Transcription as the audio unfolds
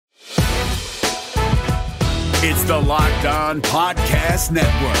It's the Locked On Podcast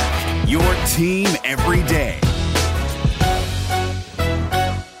Network, your team every day.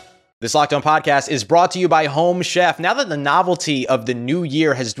 This Locked On Podcast is brought to you by Home Chef. Now that the novelty of the new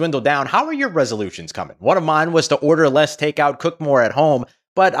year has dwindled down, how are your resolutions coming? One of mine was to order less takeout, cook more at home,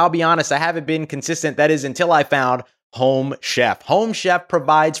 but I'll be honest, I haven't been consistent. That is until I found Home Chef. Home Chef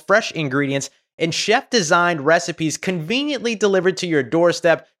provides fresh ingredients and chef-designed recipes conveniently delivered to your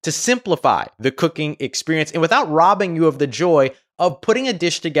doorstep to simplify the cooking experience and without robbing you of the joy of putting a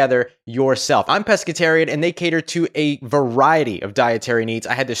dish together yourself. I'm pescatarian and they cater to a variety of dietary needs.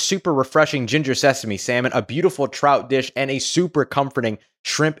 I had this super refreshing ginger sesame salmon, a beautiful trout dish, and a super comforting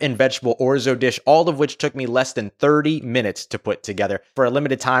shrimp and vegetable orzo dish, all of which took me less than 30 minutes to put together. For a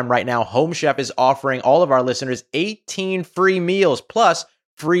limited time right now, Home Chef is offering all of our listeners 18 free meals plus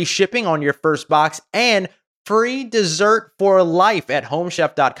free shipping on your first box and free dessert for life at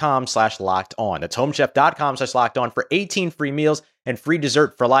homechef.com/lockedon. That's homechef.com/lockedon for 18 free meals and free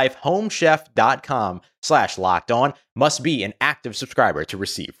dessert for life. Homechef.com/lockedon. Must be an active subscriber to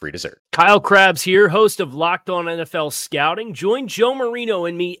receive free dessert. Kyle Krabs here, host of Locked On NFL Scouting. Join Joe Marino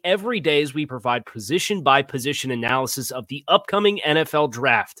and me every day as we provide position-by-position analysis of the upcoming NFL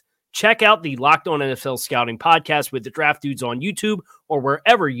Draft. Check out the Locked On NFL Scouting podcast with the Draft Dudes on YouTube or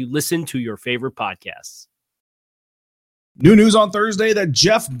wherever you listen to your favorite podcasts. New news on Thursday that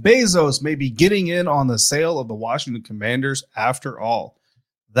Jeff Bezos may be getting in on the sale of the Washington Commanders after all.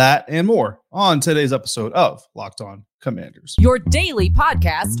 That and more on today's episode of Locked On Commanders. Your daily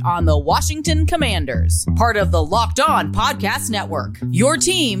podcast on the Washington Commanders. Part of the Locked On Podcast Network. Your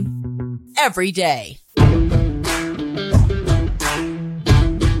team every day.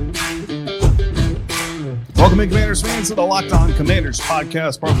 Welcome in, Commanders fans, to the Locked On Commanders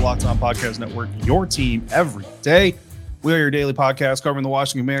podcast, part of the Locked On Podcast Network, your team every day. We are your daily podcast covering the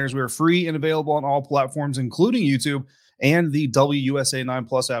Washington Commanders. We are free and available on all platforms, including YouTube and the WUSA 9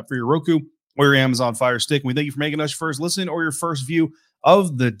 Plus app for your Roku or your Amazon Fire Stick. And we thank you for making us your first listen or your first view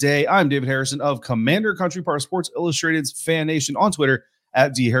of the day. I'm David Harrison of Commander Country, part of Sports Illustrated's Fan Nation on Twitter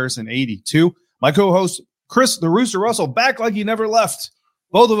at DHarrison82. My co-host, Chris the Rooster Russell, back like he never left.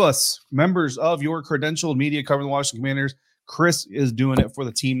 Both of us, members of your credentialed media covering the Washington Commanders. Chris is doing it for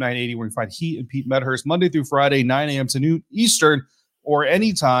the Team 980, where you find he and Pete Medhurst Monday through Friday, 9 a.m. to noon Eastern, or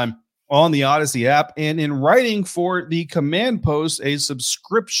anytime on the Odyssey app. And in writing for the Command Post, a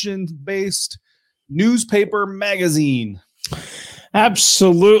subscription-based newspaper magazine.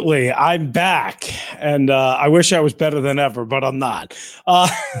 Absolutely. I'm back, and I wish I was better than ever, but I'm not.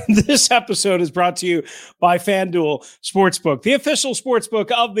 This episode is brought to you by FanDuel Sportsbook, the official sportsbook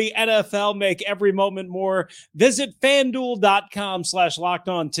of the NFL. Make every moment more. Visit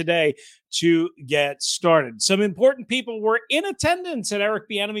FanDuel.com/lockedon today to get started. Some important people were in attendance at Eric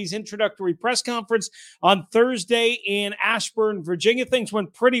Bieniemy's introductory press conference on Thursday in Ashburn, Virginia. Things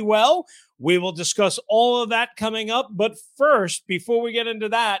went pretty well. We will discuss all of that coming up. But first, before we get into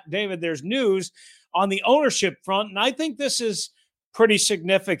that, David, there's news on the ownership front, and I think this is pretty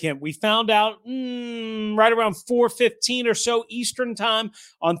significant. We found out right around 4:15 or so Eastern time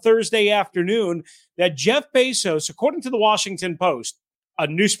on Thursday afternoon that Jeff Bezos, according to the Washington Post, a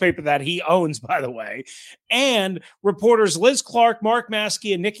newspaper that he owns, by the way, and reporters Liz Clark, Mark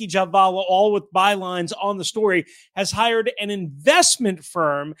Maskey, and Nikki Javala, all with bylines on the story, has hired an investment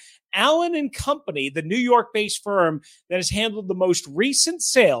firm, Allen & Company, the New York-based firm that has handled the most recent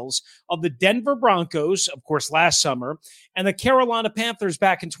sales of the Denver Broncos, of course, last summer, and the Carolina Panthers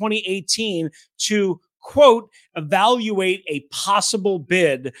back in 2018 to, quote, evaluate a possible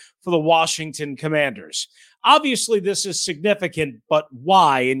bid for the Washington Commanders. Obviously, this is significant, but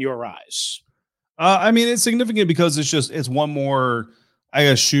why in your eyes? I mean, it's significant because it's one more, I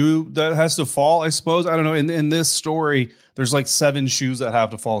guess, shoe that has to fall, I suppose. I don't know. In this story, there's like 7 shoes that have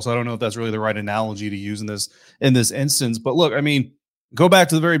to fall. So I don't know if that's really the right analogy to use in this instance. But look, I mean, go back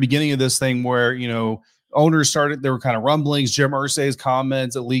to the very beginning of this thing where, owners started, there were kind of rumblings, Jim Irsay's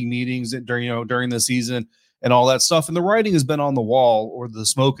comments at league meetings during the season and all that stuff. And the writing has been on the wall, or the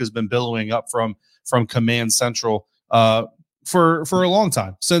smoke has been billowing up from Command Central for a long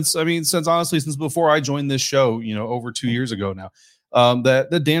time, since before I joined this show, over 2 years ago now,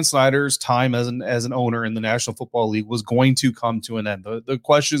 that Dan Snyder's time as an owner in the National Football League was going to come to an end. The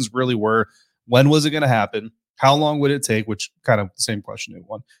questions really were, when was it going to happen? How long would it take? Which kind of the same question it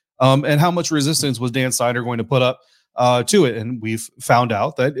won. And how much resistance was Dan Snyder going to put up to it? And we've found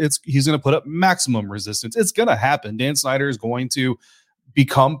out that he's going to put up maximum resistance. It's going to happen. Dan Snyder is going to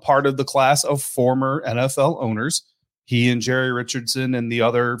become part of the class of former NFL owners. He and Jerry Richardson and the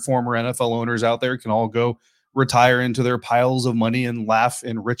other former NFL owners out there can all go retire into their piles of money and laugh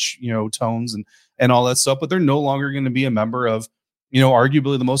in rich, tones and all that stuff. But they're no longer going to be a member of,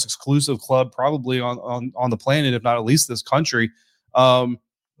 arguably the most exclusive club probably on the planet, if not at least this country.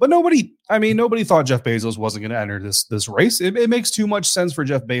 But nobody thought Jeff Bezos wasn't going to enter this race. It makes too much sense for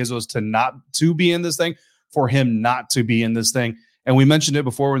Jeff Bezos to be in this thing, for him not to be in this thing. And we mentioned it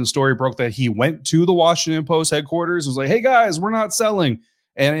before when the story broke that he went to the Washington Post headquarters and was like, hey guys, we're not selling.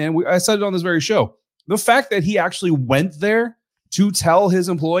 And I said it on this very show. The fact that he actually went there to tell his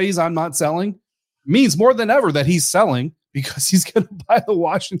employees I'm not selling means more than ever that he's selling, because he's going to buy the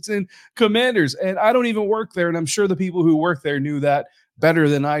Washington Commanders. And I don't even work there. And I'm sure the people who work there knew that better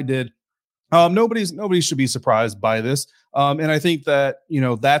than I did. Nobody should be surprised by this. And I think that,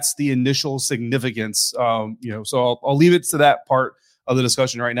 that's the initial significance. So I'll leave it to that part of the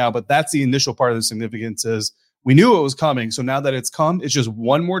discussion right now, but that's the initial part of the significance is we knew it was coming. So now that it's come, it's just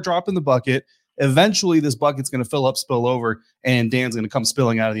one more drop in the bucket. Eventually this bucket's going to spill over, and Dan's going to come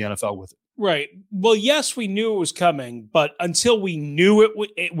spilling out of the NFL with it. Right. Well, yes, we knew it was coming, but until we knew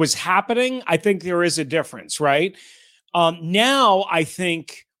it was happening, I think there is a difference, right? Now I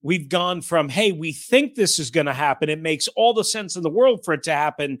think we've gone from, hey, we think this is going to happen. It makes all the sense in the world for it to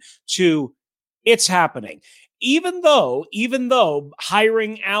happen, to it's happening. Even though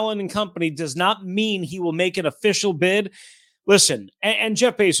hiring Allen and company does not mean he will make an official bid. Listen, and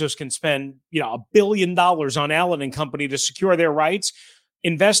Jeff Bezos can spend, $1 billion on Allen and company to secure their rights,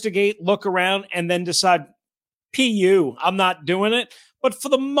 investigate, look around, and then decide, PU, I'm not doing it. But for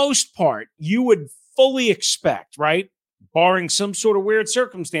the most part, you would fully expect, right, barring some sort of weird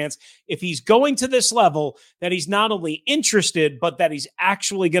circumstance, if he's going to this level, that he's not only interested, but that he's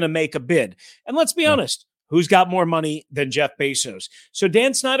actually going to make a bid. And let's be honest, who's got more money than Jeff Bezos? So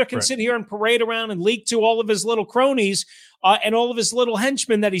Dan Snyder can sit here and parade around and leak to all of his little cronies and all of his little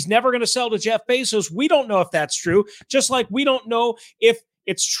henchmen that he's never going to sell to Jeff Bezos. We don't know if that's true, just like we don't know if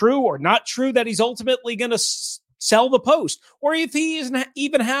it's true or not true that he's ultimately going to sell the Post, or if he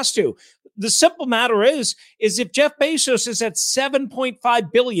even has to. The simple matter is if Jeff Bezos is at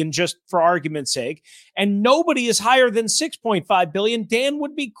 $7.5 billion, just for argument's sake, and nobody is higher than $6.5 billion, Dan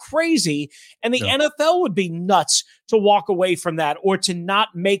would be crazy, and the NFL would be nuts to walk away from that or to not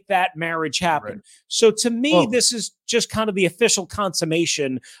make that marriage happen. Right. So to me, this is just kind of the official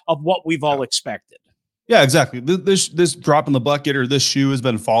consummation of what we've all expected. Yeah, exactly. This drop in the bucket, or this shoe, has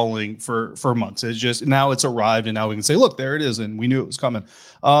been falling for months. It's just, now it's arrived, and now we can say, look, there it is, and we knew it was coming.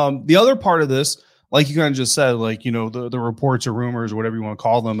 The other part of this, like you kind of just said, like, the reports or rumors or whatever you want to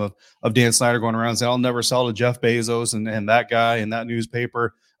call them of Dan Snyder going around saying, I'll never sell to Jeff Bezos and that guy and that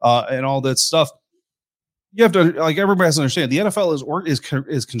newspaper and all that stuff. You have to, like, everybody has to understand, the NFL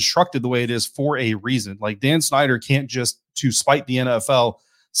is constructed the way it is for a reason. Like, Dan Snyder can't just, to spite the NFL,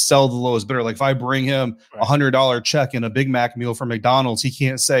 sell the lowest bidder. Like, if I bring him $100 check and a Big Mac meal from McDonald's, he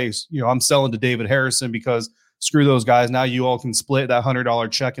can't say, I'm selling to David Harrison because screw those guys. Now you all can split that $100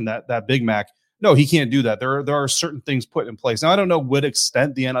 check and that Big Mac. No, he can't do that. There are certain things put in place. Now, I don't know what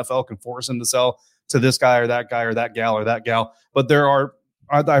extent the NFL can force him to sell to this guy or that gal or that gal, but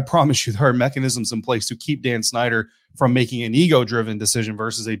I promise you, there are mechanisms in place to keep Dan Snyder from making an ego-driven decision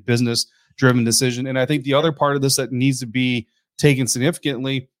versus a business-driven decision. And I think the other part of this that needs to be taken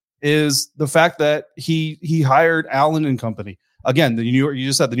significantly is the fact that he hired Allen and company. Again, you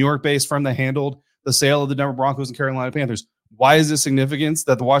just said the New York based firm that handled the sale of the Denver Broncos and Carolina Panthers. Why is this significance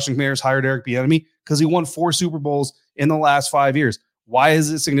that the Washington Commanders hired Eric Bieniemy? Because he won 4 Super Bowls in the last 5 years. Why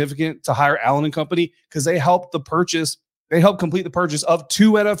is it significant to hire Allen and company? Because they helped complete the purchase of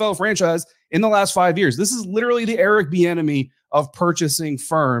 2 NFL franchises in the last 5 years. This is literally the Eric Bieniemy of purchasing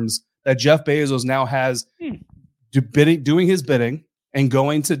firms that Jeff Bezos now has doing his bidding and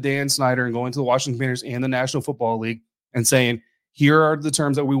going to Dan Snyder and going to the Washington Commanders and the National Football League and saying, here are the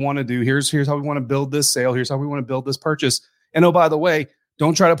terms that we want to do. Here's how we want to build this sale. Here's how we want to build this purchase. And oh, by the way,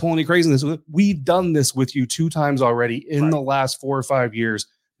 don't try to pull any craziness with it. We've done this with you 2 times already in the last 4 or 5 years.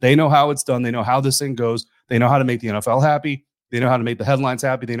 They know how it's done. They know how this thing goes. They know how to make the NFL happy. They know how to make the headlines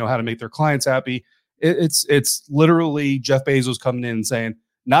happy. They know how to make their clients happy. It's literally Jeff Bezos coming in and saying,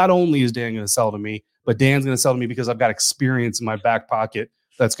 not only is Dan going to sell to me, but Dan's going to sell to me because I've got experience in my back pocket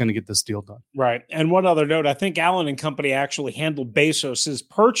that's going to get this deal done. Right. And one other note, I think Allen and company actually handled Bezos's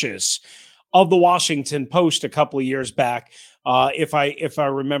purchase of the Washington Post a couple of years back. If I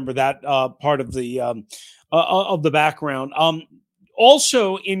remember that part of the background.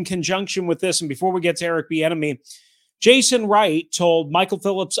 Also in conjunction with this, and before we get to Eric Bieniemy, Jason Wright told Michael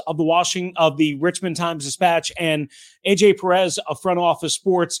Phillips of the Richmond Times-Dispatch and AJ Perez of Front Office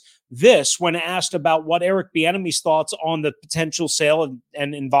Sports this when asked about what Eric Bieniemy's thoughts on the potential sale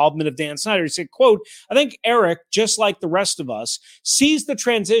and involvement of Dan Snyder. He said, quote, "I think Eric, just like the rest of us, sees the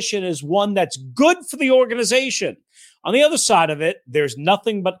transition as one that's good for the organization. On the other side of it, there's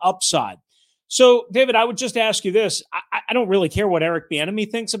nothing but upside." So, David, I would just ask you this. I don't really care what Eric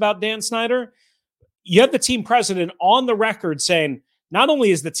Bieniemy thinks about Dan Snyder. You have the team president on the record saying not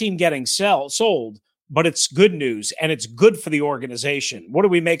only is the team getting sold, but it's good news and it's good for the organization. What do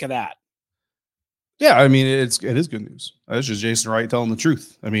we make of that? Yeah, I mean, it is good news. That's just Jason Wright telling the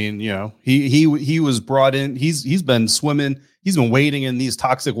truth. I mean, he was brought in. He's been swimming. He's been wading in these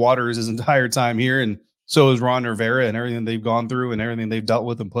toxic waters his entire time here, and so is Ron Rivera and everything they've gone through and everything they've dealt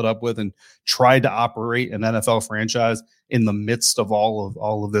with and put up with and tried to operate an NFL franchise in the midst of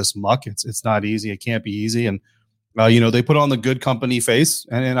all of this muck. It's not easy. It can't be easy. And they put on the good company face,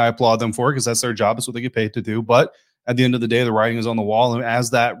 and I applaud them for it because that's their job. It's what they get paid to do. But at the end of the day, the writing is on the wall. And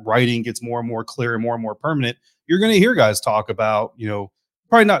as that writing gets more and more clear and more permanent, you're going to hear guys talk about,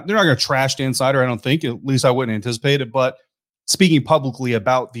 they're not going to trash Dan Snyder. I don't think, at least I wouldn't anticipate it, but speaking publicly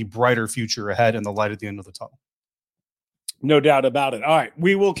about the brighter future ahead and the light at the end of the tunnel. No doubt about it. All right.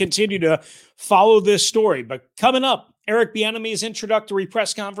 We will continue to follow this story, but coming up, Eric Bieniemy's introductory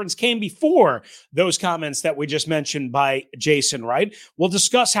press conference came before those comments that we just mentioned by Jason Wright. We'll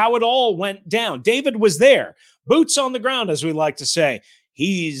discuss how it all went down. David was there, boots on the ground, as we like to say.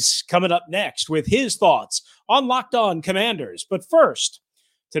 He's coming up next with his thoughts on Locked On Commanders. But first,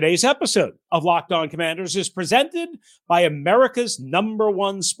 today's episode of Locked On Commanders is presented by America's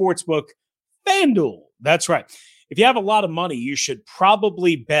 #1 sportsbook, FanDuel. That's right. If you have a lot of money, you should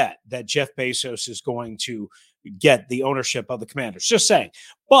probably bet that Jeff Bezos is going to get the ownership of the Commanders. Just saying.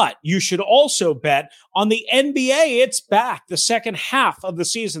 But you should also bet on the NBA. It's back. The second half of the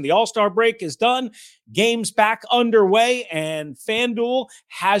season. The All-Star break is done. Games back underway, and FanDuel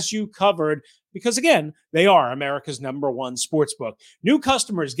has you covered because, again, they are America's #1 sportsbook. New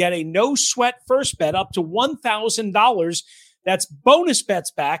customers get a no-sweat first bet up to $1,000. That's bonus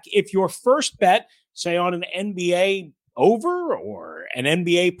bets back if your first bet, say on an NBA over or an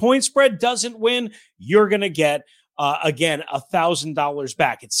NBA point spread, doesn't win, you're going to get, again, $1,000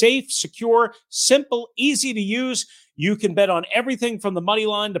 back. It's safe, secure, simple, easy to use. You can bet on everything from the money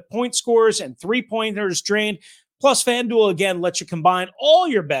line to point scores and three-pointers drained. Plus, FanDuel, again, lets you combine all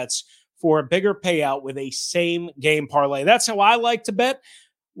your bets for a bigger payout with a same-game parlay. That's how I like to bet.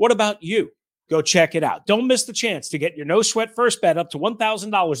 What about you? Go check it out. Don't miss the chance to get your no-sweat first bet up to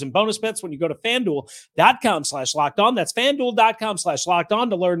 $1,000 in bonus bets when you go to FanDuel.com/LockedOn. That's FanDuel.com/LockedOn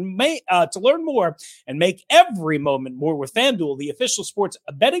to learn more and make every moment more with FanDuel, the official sports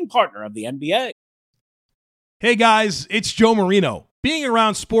betting partner of the NBA. Hey guys, it's Joe Marino. Being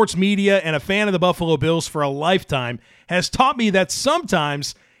around sports media and a fan of the Buffalo Bills for a lifetime has taught me that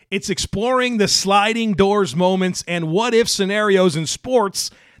sometimes it's exploring the sliding doors moments and what-if scenarios in sports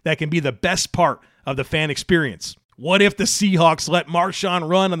that can be the best part of the fan experience. What if the Seahawks let Marshawn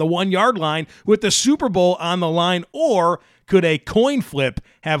run on the 1-yard line with the Super Bowl on the line? Or could a coin flip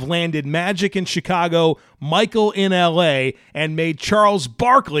have landed Magic in Chicago, Michael in LA, and made Charles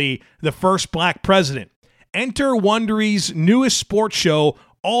Barkley the first black president? Enter Wondery's newest sports show,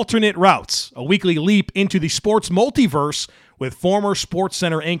 Alternate Routes, a weekly leap into the sports multiverse with former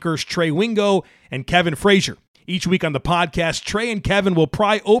SportsCenter anchors Trey Wingo and Kevin Frazier. Each week on the podcast, Trey and Kevin will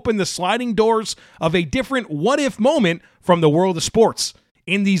pry open the sliding doors of a different what-if moment from the world of sports.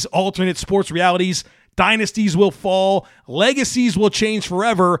 In these alternate sports realities, dynasties will fall, legacies will change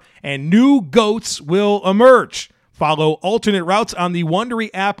forever, and new GOATs will emerge. Follow Alternate Routes on the Wondery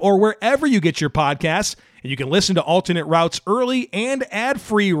app or wherever you get your podcasts, and you can listen to Alternate Routes early and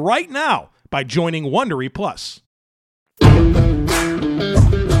ad-free right now by joining Wondery Plus.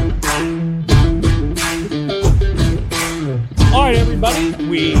 All right, everybody,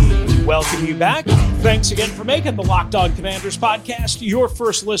 we welcome you back. Thanks again for making the Locked On Commanders podcast your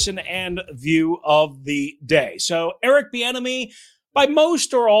first listen and view of the day. So Eric Bieniemy, by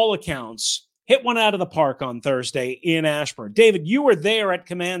most or all accounts, hit one out of the park on Thursday in Ashburn. David, you were there at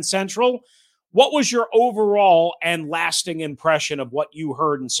Command Central. What was your overall and lasting impression of what you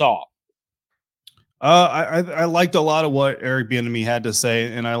heard and saw? I liked a lot of what Eric Bieniemy had to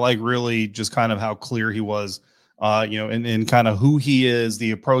say, and I like really just kind of how clear he was. And kind of who he is, the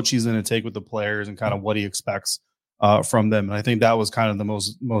approach he's going to take with the players, and kind of what he expects from them. And I think that was kind of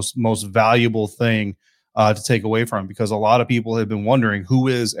the most valuable thing to take away from him, because a lot of people have been wondering, who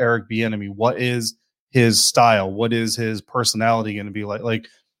is Eric Bieniemy? What is his style? What is his personality going to be like? Like,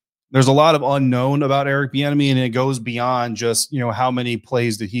 there's a lot of unknown about Eric Bieniemy, and it goes beyond just, how many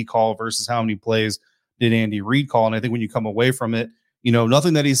plays did he call versus how many plays did Andy Reid call. And I think when you come away from it,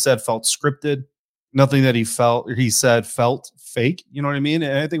 nothing that he said felt scripted, nothing that he said felt fake. You know what I mean?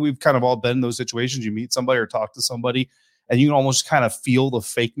 And I think we've kind of all been in those situations. You meet somebody or talk to somebody, and you can almost kind of feel the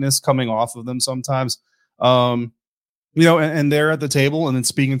fakeness coming off of them sometimes. And they're at the table and then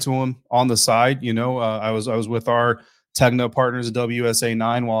speaking to him on the side. I was with our Tegna partners at WSA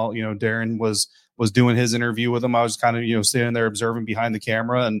 9 while, Darren was doing his interview with him. I was kind of, standing there observing behind the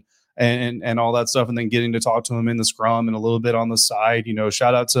camera and all that stuff, and then getting to talk to him in the scrum and a little bit on the side.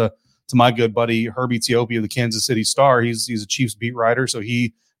 Shout out to my good buddy Herbie Teope of the Kansas City Star. He's a Chiefs beat writer, so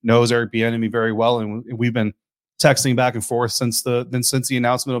he knows Eric Bieniemy very well, and we've been texting back and forth since the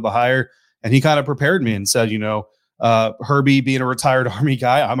announcement of the hire. And he kind of prepared me and said, Herbie being a retired Army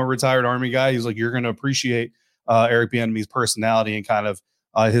guy, I'm a retired Army guy. He's like, you're going to appreciate Eric Bieniemy's personality and kind of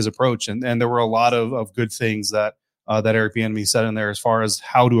his approach. And there were a lot of good things that Eric Bieniemy said in there as far as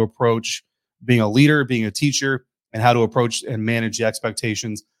how to approach being a leader, being a teacher, and how to approach and manage the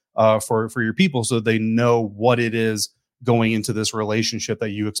expectations for your people so they know what it is going into this relationship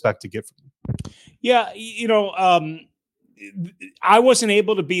that you expect to get from them. Yeah, I wasn't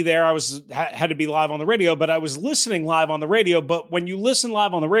able to be there. I had to be live on the radio, but I was listening live on the radio. But when you listen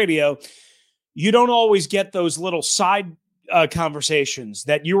live on the radio, you don't always get those little side conversations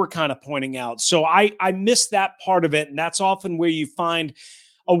that you were kind of pointing out. So I missed that part of it. And that's often where you find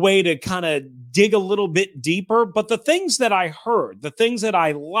a way to kind of dig a little bit deeper. But the things that I heard, the things that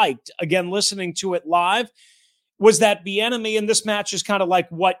I liked, again, listening to it live, was that Bieniemy in this match is kind of like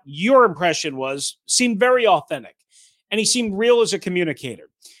what your impression was, seemed very authentic. And he seemed real as a communicator.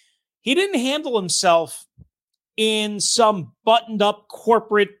 He didn't handle himself in some buttoned up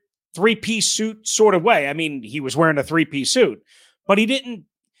corporate 3-piece suit sort of way. I mean, he was wearing a 3-piece suit, but he didn't,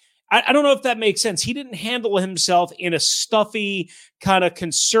 I don't know if that makes sense. He didn't handle himself in a stuffy kind of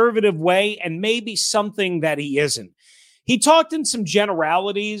conservative way, and maybe something that he isn't. He talked in some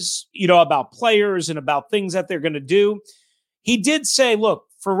generalities, about players and about things that they're going to do. He did say, look,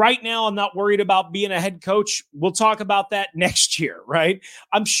 for right now, I'm not worried about being a head coach. We'll talk about that next year, right?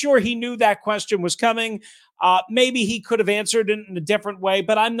 I'm sure he knew that question was coming. Maybe he could have answered it in a different way,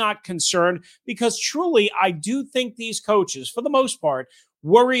 but I'm not concerned because truly, I do think these coaches, for the most part,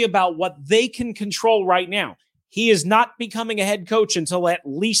 worry about what they can control right now. He is not becoming a head coach until at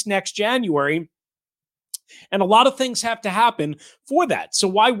least next January. And a lot of things have to happen for that. So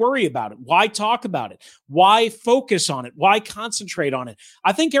why worry about it? Why talk about it? Why focus on it? Why concentrate on it?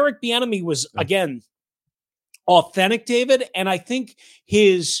 I think Eric Bieniemy was, again, authentic, David. And I think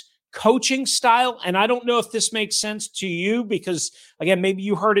his coaching style, and I don't know if this makes sense to you because, again, maybe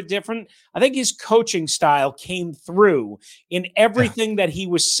you heard it different. I think his coaching style came through in everything that he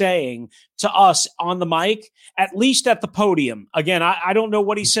was saying to us on the mic, at least at the podium. Again, I don't know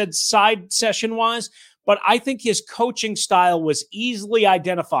what he said side session-wise, but I think his coaching style was easily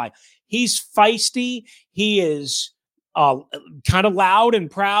identified. He's feisty. He is kind of loud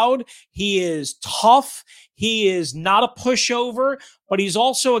and proud. He is tough. He is not a pushover, but he's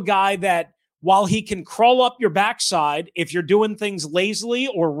also a guy that while he can crawl up your backside, if you're doing things lazily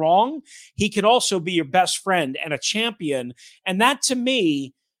or wrong, he can also be your best friend and a champion. And that to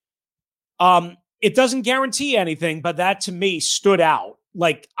me, it doesn't guarantee anything, but that to me stood out.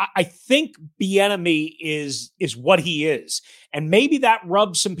 Like, I think Bieniemy is what he is. And maybe that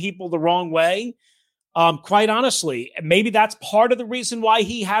rubs some people the wrong way. Quite honestly, maybe that's part of the reason why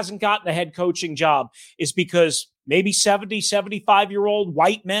he hasn't gotten a head coaching job is because maybe 70, 75-year-old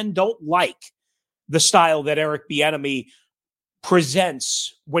white men don't like the style that Eric Bieniemy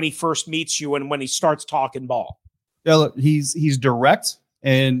presents when he first meets you and when he starts talking ball. Yeah, look, he's direct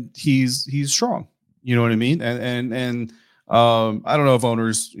and he's strong. You know what I mean? And I don't know if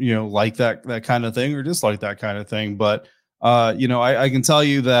owners, like that kind of thing or dislike that kind of thing, but I can tell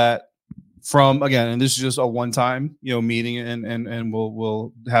you that from, again, and this is just a one-time, meeting and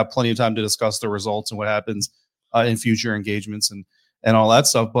we'll have plenty of time to discuss the results and what happens in future engagements and all that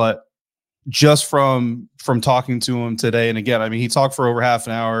stuff. But just from talking to him today, and again, I mean, he talked for over half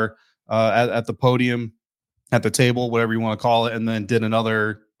an hour at the podium, at the table, whatever you want to call it, and then did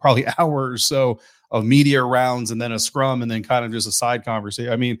another probably hour or so of media rounds and then a scrum and then kind of just a side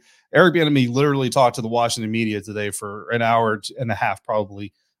conversation. I mean, Eric Bieniemy literally talked to the Washington media today for an hour and a half,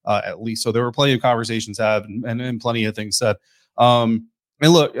 probably at least. So there were plenty of conversations had and plenty of things said. And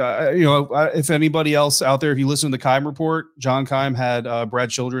look, if anybody else out there, if you listen to the Keim Report, John Keim had Brad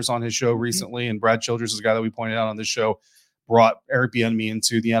Childress on his show recently, and Brad Childress is a guy that we pointed out on this show brought Eric Bieniemy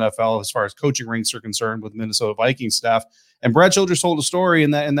into the NFL as far as coaching ranks are concerned with Minnesota Vikings staff. And Brad Childress told a story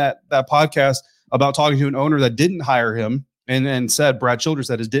in that podcast about talking to an owner that didn't hire him and said Brad Childress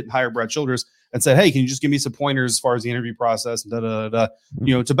didn't hire Brad Childress and said, hey, can you just give me some pointers as far as the interview process and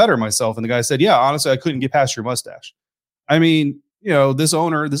to better myself? And the guy said, yeah, honestly, I couldn't get past your mustache. I mean, this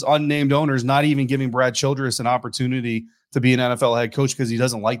unnamed owner is not even giving Brad Childress an opportunity to be an NFL head coach because he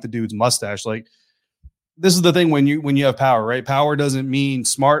doesn't like the dude's mustache. Like, this is the thing when you have power, right? Power doesn't mean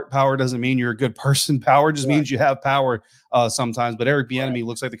smart. Power doesn't mean you're a good person. Power just means you have power sometimes. But Eric Bieniemy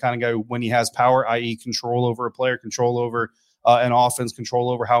looks like the kind of guy who, when he has power, i.e. control over a player, control over an offense,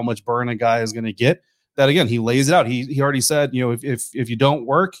 control over how much burn a guy is going to get, that again, he lays it out. He already said, if you don't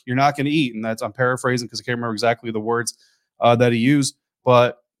work, you're not going to eat. And I'm paraphrasing because I can't remember exactly the words that he used.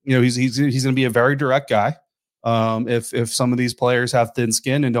 But he's going to be a very direct guy. If some of these players have thin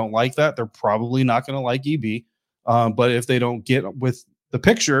skin and don't like that, they're probably not going to like EB. But if they don't get with the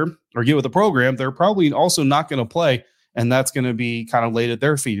picture or get with the program, they're probably also not going to play. And that's going to be kind of laid at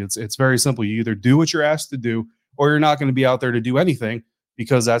their feet. It's very simple. You either do what you're asked to do, or you're not going to be out there to do anything,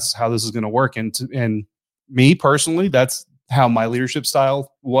 because that's how this is going to work. And me personally, that's how my leadership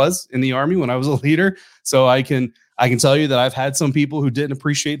style was in the Army when I was a leader. So I can tell you that I've had some people who didn't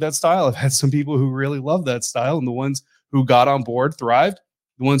appreciate that style. I've had some people who really loved that style, and the ones who got on board thrived.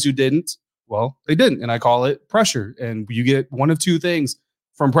 The ones who didn't, well, they didn't. And I call it pressure. And you get one of two things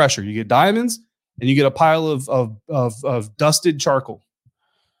from pressure. You get diamonds and you get a pile of dusted charcoal.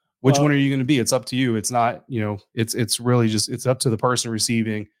 Which one are you going to be? It's up to you. It's not, it's really just, it's up to the person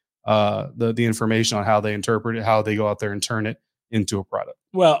receiving the information on how they interpret it, how they go out there and turn it into a product.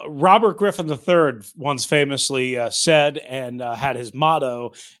 Well, Robert Griffin III once famously said and had his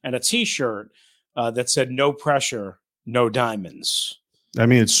motto and a T-shirt that said, "No pressure, no diamonds." I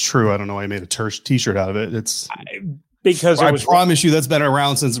mean, it's true. I don't know why I made a T-shirt out of it. Because I promise you that's been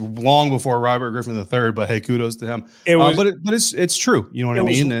around since long before Robert Griffin III. But hey, kudos to him. But it's true. You know what I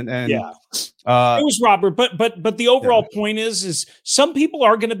mean? It was Robert. But the overall point is some people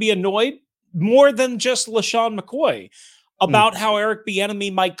are going to be annoyed more than just LaShawn McCoy about how Eric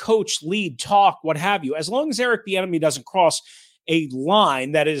Bieniemy might coach, lead, talk, what have you. As long as Eric Bieniemy doesn't cross a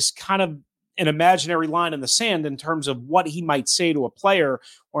line that is kind of an imaginary line in the sand in terms of what he might say to a player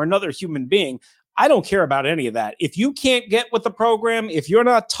or another human being, I don't care about any of that. If you can't get with the program, if you're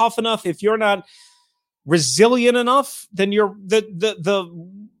not tough enough, if you're not resilient enough, then you're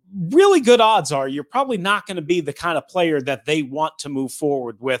the really good odds are you're probably not going to be the kind of player that they want to move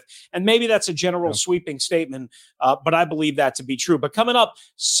forward with. And maybe that's a general sweeping statement, but I believe that to be true. But coming up,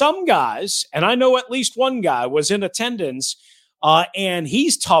 some guys, and I know at least one guy was in attendance, and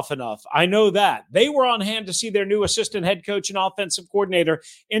he's tough enough. I know that. They were on hand to see their new assistant head coach and offensive coordinator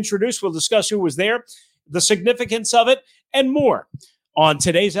introduced. We'll discuss who was there, the significance of it, and more on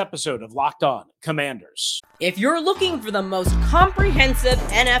today's episode of Locked On Commanders. If you're looking for the most comprehensive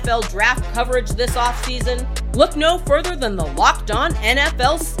NFL draft coverage this offseason, look no further than the Locked On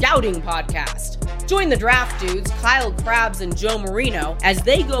NFL Scouting Podcast. Join the draft dudes, Kyle Krabs and Joe Marino, as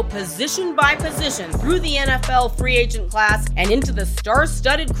they go position by position through the NFL free agent class and into the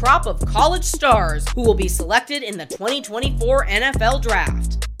star-studded crop of college stars who will be selected in the 2024 NFL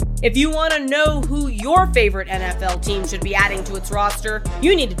Draft. If you want to know who your favorite NFL team should be adding to its roster,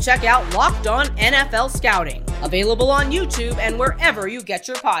 you need to check out Locked On NFL Scouting, available on YouTube and wherever you get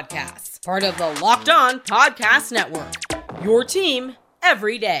your podcasts. Part of the Locked On Podcast Network, your team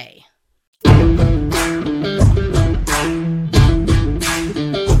every day.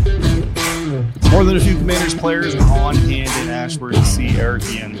 More than a few Commanders players are on hand in Ashburn to see Eric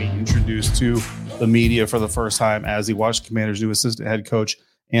Bieniemy introduced to the media for the first time as he watched Commanders' new assistant head coach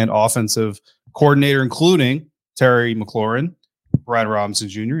and offensive coordinator, including Terry McLaurin, Brad Robinson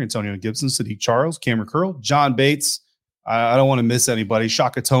Jr., Antonio Gibson, Sadiq Charles, Cameron Curl, John Bates. I don't want to miss anybody.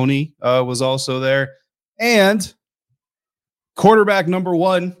 Shaka Toney was also there. And quarterback number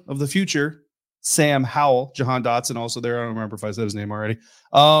one of the future, Sam Howell, Jahan Dotson, also there. I don't remember if I said his name already.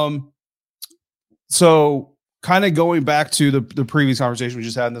 So kind of going back to the previous conversation we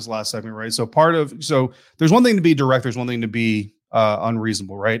just had in this last segment, right? So there's one thing to be direct. There's one thing to be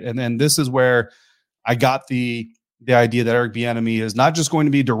unreasonable, right? And then this is where I got the idea that Eric Bieniemy is not just going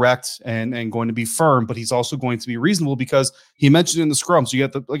to be direct and going to be firm, but he's also going to be reasonable, because he mentioned in the scrum. So you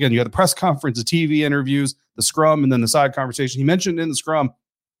got the press conference, the TV interviews, the scrum, and then the side conversation. He mentioned in the scrum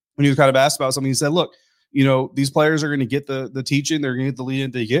when he was kind of asked about something, he said, look, these players are going to get the teaching, they're going to get the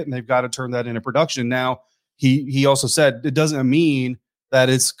lead they get, and they've got to turn that into production. Now, he also said it doesn't mean that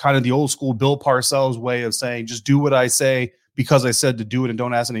it's kind of the old school Bill Parcells way of saying, just do what I say because I said to do it and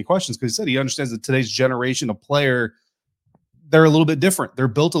don't ask any questions. Because he said he understands that today's generation of player they're a little bit different. They're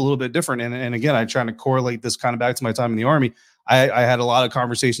built a little bit different. And again, I'm trying to correlate this kind of back to my time in the Army. I had a lot of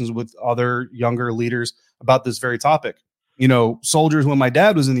conversations with other younger leaders about this very topic. Soldiers, when my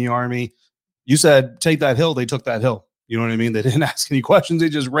dad was in the Army, you said, take that hill, they took that hill. You know what I mean? They didn't ask any questions. They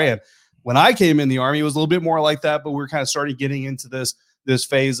just ran. When I came in the Army, it was a little bit more like that, but we're kind of starting getting into this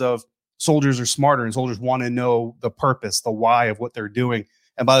phase of soldiers are smarter and soldiers want to know the purpose, the why of what they're doing.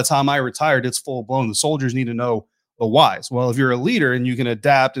 And by the time I retired, it's full blown. The soldiers need to know the whys. Well, if you're a leader and you can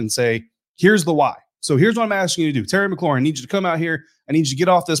adapt and say, here's the why. So here's what I'm asking you to do. Terry McLaurin, I need you to come out here. I need you to get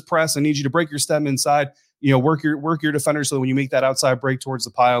off this press. I need you to break your stem inside, work your defender so that when you make that outside break towards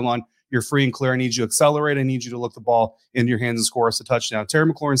the pylon, you're free and clear. I need you to accelerate. I need you to look the ball into your hands and score us a touchdown.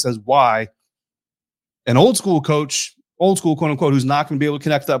 Terry McLaurin says why. An old school coach, old school, quote unquote, who's not going to be able to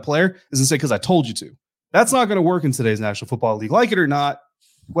connect to that player is going to say, because I told you to. That's not going to work in today's National Football League. Like it or not,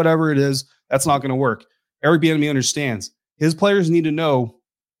 whatever it is, that's not going to work. Eric Bieniemy understands his players need to know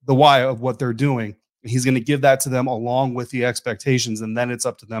the why of what they're doing. He's going to give that to them along with the expectations, and then it's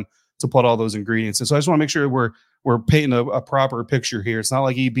up to them to put all those ingredients in. So I just want to make sure we're painting a proper picture here. It's not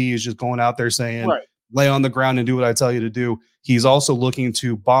like EB is just going out there saying, right, lay on the ground and do what I tell you to do. He's also looking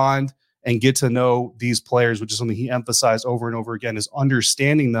to bond and get to know these players, which is something he emphasized over and over again, is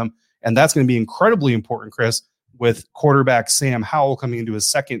understanding them. And that's going to be incredibly important, Chris, with quarterback Sam Howell coming into his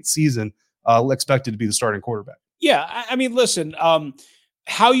second season, expected to be the starting quarterback. Yeah, I mean, listen,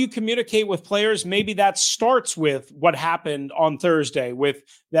 how you communicate with players, maybe that starts with what happened on Thursday with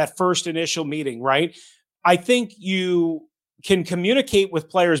that first initial meeting, right? I think you can communicate with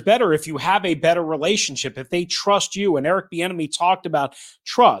players better if you have a better relationship, if they trust you. And Eric Bieniemy talked about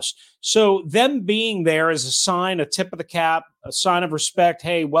trust. So them being there is a sign, a tip of the cap, a sign of respect.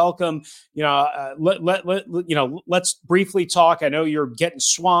 Hey, welcome. Let's briefly talk. I know you're getting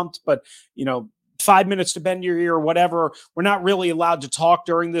swamped, but 5 minutes to bend your ear or whatever. We're not really allowed to talk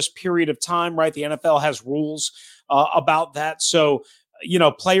during this period of time, right? The NFL has rules about that. So,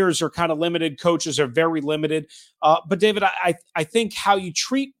 players are kind of limited. Coaches are very limited. But David, I think how you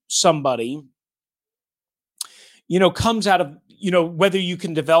treat somebody, comes out of, whether you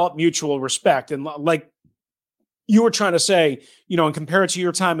can develop mutual respect. And like you were trying to say, and compare it to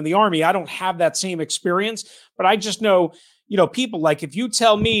your time in the Army, I don't have that same experience, but I just know, people like if you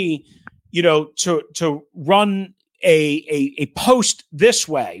tell me, to run a post this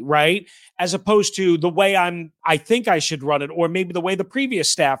way, right? As opposed to the way I think I should run it, or maybe the way the previous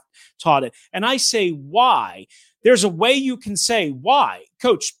staff taught it. And I say, why? There's a way you can say, why?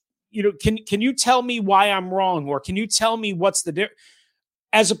 Coach, can you tell me why I'm wrong? Or can you tell me what's the difference?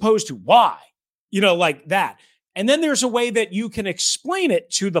 As opposed to why, like that. And then there's a way that you can explain it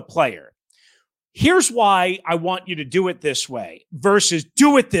to the player. Here's why I want you to do it this way versus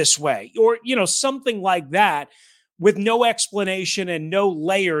do it this way, or, something like that with no explanation and no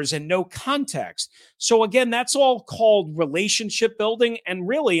layers and no context. So again, that's all called relationship building. And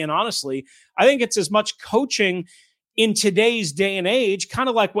really, and honestly, I think it's as much coaching in today's day and age, kind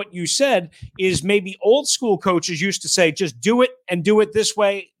of like what you said, is maybe old school coaches used to say, just do it and do it this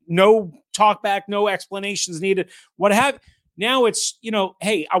way. No talk back, no explanations needed, what have. Now it's,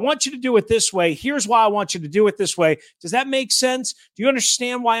 hey, I want you to do it this way. Here's why I want you to do it this way. Does that make sense? Do you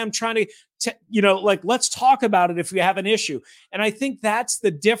understand why I'm trying to let's talk about it if we have an issue. And I think that's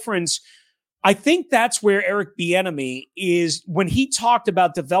the difference. I think that's where Eric Bieniemy is when he talked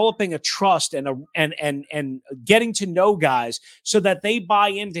about developing a trust and getting to know guys so that they buy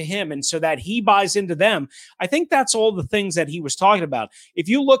into him and so that he buys into them. I think that's all the things that he was talking about. If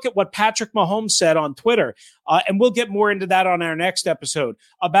you look at what Patrick Mahomes said on Twitter, and we'll get more into that on our next episode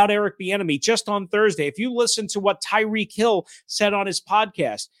about Eric Bieniemy just on Thursday. If you listen to what Tyreek Hill said on his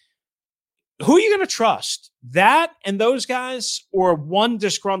podcast, who are you going to trust? That and those guys, or one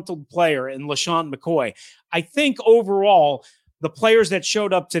disgruntled player in LaShawn McCoy? I think overall, the players that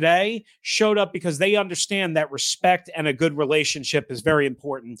showed up today showed up because they understand that respect and a good relationship is very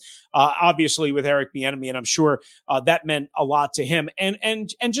important. Obviously, with Eric Bieniemy, and I'm sure that meant a lot to him.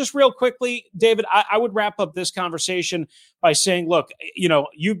 And just real quickly, David, I would wrap up this conversation by saying, look,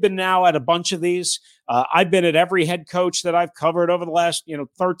 you've been now at a bunch of these. I've been at every head coach that I've covered over the last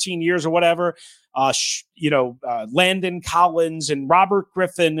 13 years or whatever. Landon Collins and Robert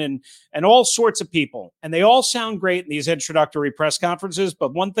Griffin and all sorts of people. And they all sound great in these introductory press conferences.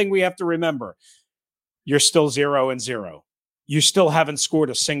 But one thing we have to remember, you're still 0-0. You still haven't scored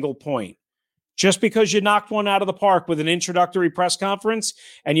a single point. Just because you knocked one out of the park with an introductory press conference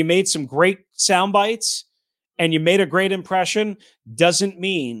and you made some great sound bites and you made a great impression doesn't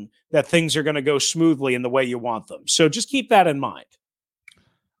mean that things are going to go smoothly in the way you want them. So just keep that in mind.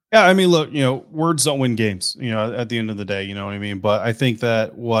 Yeah, I mean, look, words don't win games, at the end of the day, you know what I mean? But I think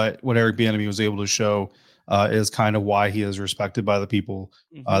that what Eric Bieniemy was able to show is kind of why he is respected by the people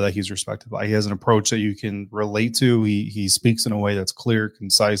that he's respected by. He has an approach that you can relate to. He speaks in a way that's clear,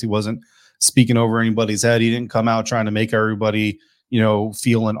 concise. He wasn't speaking over anybody's head. He didn't come out trying to make everybody,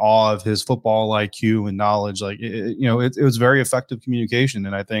 feel in awe of his football IQ and knowledge. Like, it was very effective communication.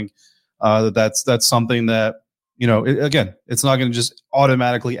 And I think that's something that, again, it's not going to just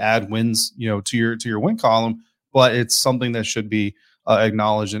automatically add wins, to your win column, but it's something that should be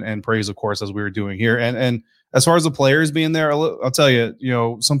acknowledged and praised, of course, as we were doing here. And as far as the players being there, I'll tell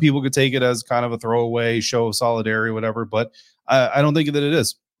you, some people could take it as kind of a throwaway show of solidarity, whatever, but I don't think that it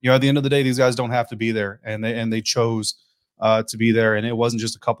is. At the end of the day, these guys don't have to be there, and they chose to be there. And it wasn't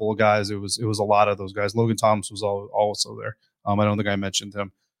just a couple of guys; it was a lot of those guys. Logan Thomas was also there. I don't think I mentioned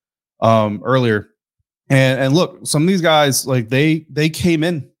him earlier. And look, some of these guys, like they came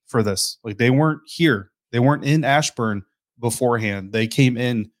in for this. Like they weren't here. They weren't in Ashburn beforehand. They came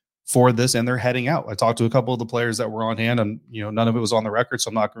in for this and they're heading out. I talked to a couple of the players that were on hand and, none of it was on the record. So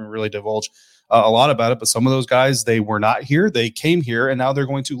I'm not going to really divulge a lot about it, but some of those guys, they were not here. They came here and now they're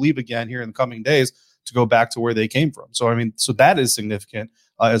going to leave again here in the coming days to go back to where they came from. So, so that is significant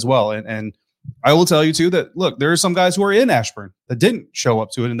as well. And I will tell you too that, look, there are some guys who are in Ashburn that didn't show up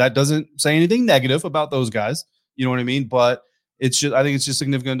to it. And that doesn't say anything negative about those guys. You know what I mean? But I think it's just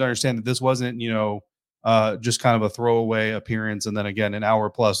significant to understand that this wasn't, just kind of a throwaway appearance. And then again, an hour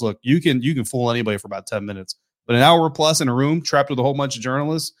plus. Look, you can fool anybody for about 10 minutes, but an hour plus in a room trapped with a whole bunch of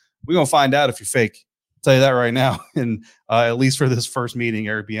journalists, we're going to find out if you're fake. I'll tell you that right now. And at least for this first meeting,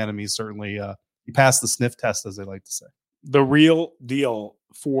 Eric Bieniemy certainly he passed the sniff test, as they like to say. The real deal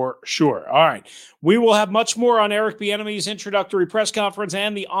for sure. All right. We will have much more on Eric Bieniemy's introductory press conference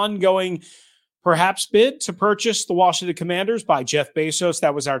and the ongoing perhaps bid to purchase the Washington Commanders by Jeff Bezos.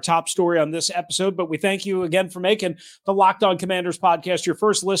 That was our top story on this episode, but we thank you again for making the Locked On Commanders podcast your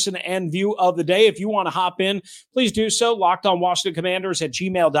first listen and view of the day. If you want to hop in, please do so.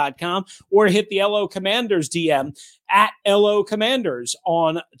 LockedOnWashingtonCommanders@gmail.com or hit the LO Commanders DM at LO Commanders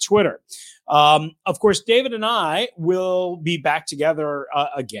on Twitter. Of course, David and I will be back together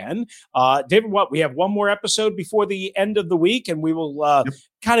again. David, we have one more episode before the end of the week, and we will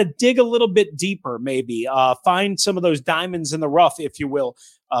kind of dig a little bit deeper, maybe find some of those diamonds in the rough, if you will,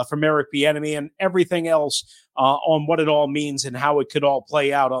 from Eric Bieniemy and everything else on what it all means and how it could all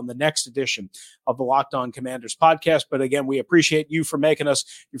play out on the next edition of the Locked On Commanders podcast. But again, we appreciate you for making us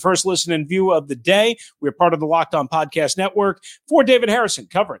your first listen and view of the day. We're part of the Locked On Podcast Network. For David Harrison,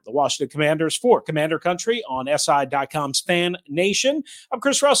 covering the Washington Commanders for Commander Country on SI.com's Fan Nation, I'm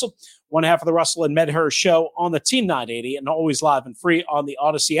Chris Russell, one half of the Russell and Medhurst show on the Team 980 and always live and free on the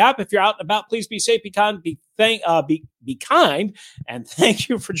Odyssey app. If you're out and about, please be safe, be kind, be kind, and thank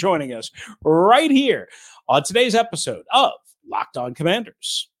you for joining us right here on today's episode of Locked On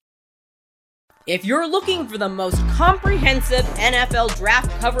Commanders. If you're looking for the most comprehensive NFL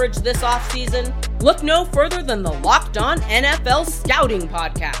draft coverage this offseason, look no further than the Locked On NFL Scouting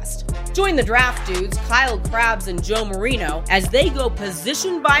Podcast. Join the draft dudes, Kyle Krabs and Joe Marino, as they go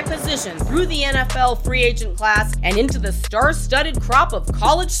position by position through the NFL free agent class and into the star-studded crop of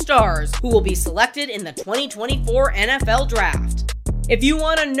college stars who will be selected in the 2024 NFL Draft. If you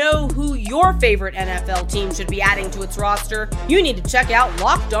want to know who your favorite NFL team should be adding to its roster, you need to check out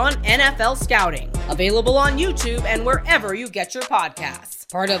Locked On NFL Scouting, available on YouTube and wherever you get your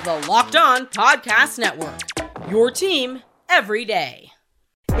podcasts. Part of the Locked On Podcast Network, your team every day.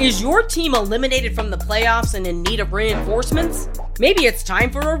 Is your team eliminated from the playoffs and in need of reinforcements? Maybe it's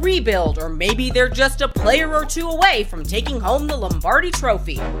time for a rebuild, or maybe they're just a player or two away from taking home the Lombardi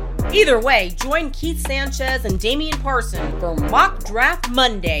Trophy. Either way, join Keith Sanchez and Damian Parson for Mock Draft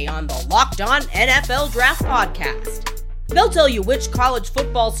Monday on the Locked On NFL Draft Podcast. They'll tell you which college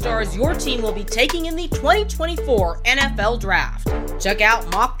football stars your team will be taking in the 2024 NFL Draft. Check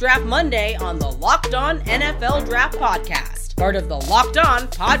out Mock Draft Monday on the Locked On NFL Draft Podcast, part of the Locked On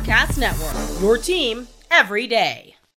Podcast Network, your team every day.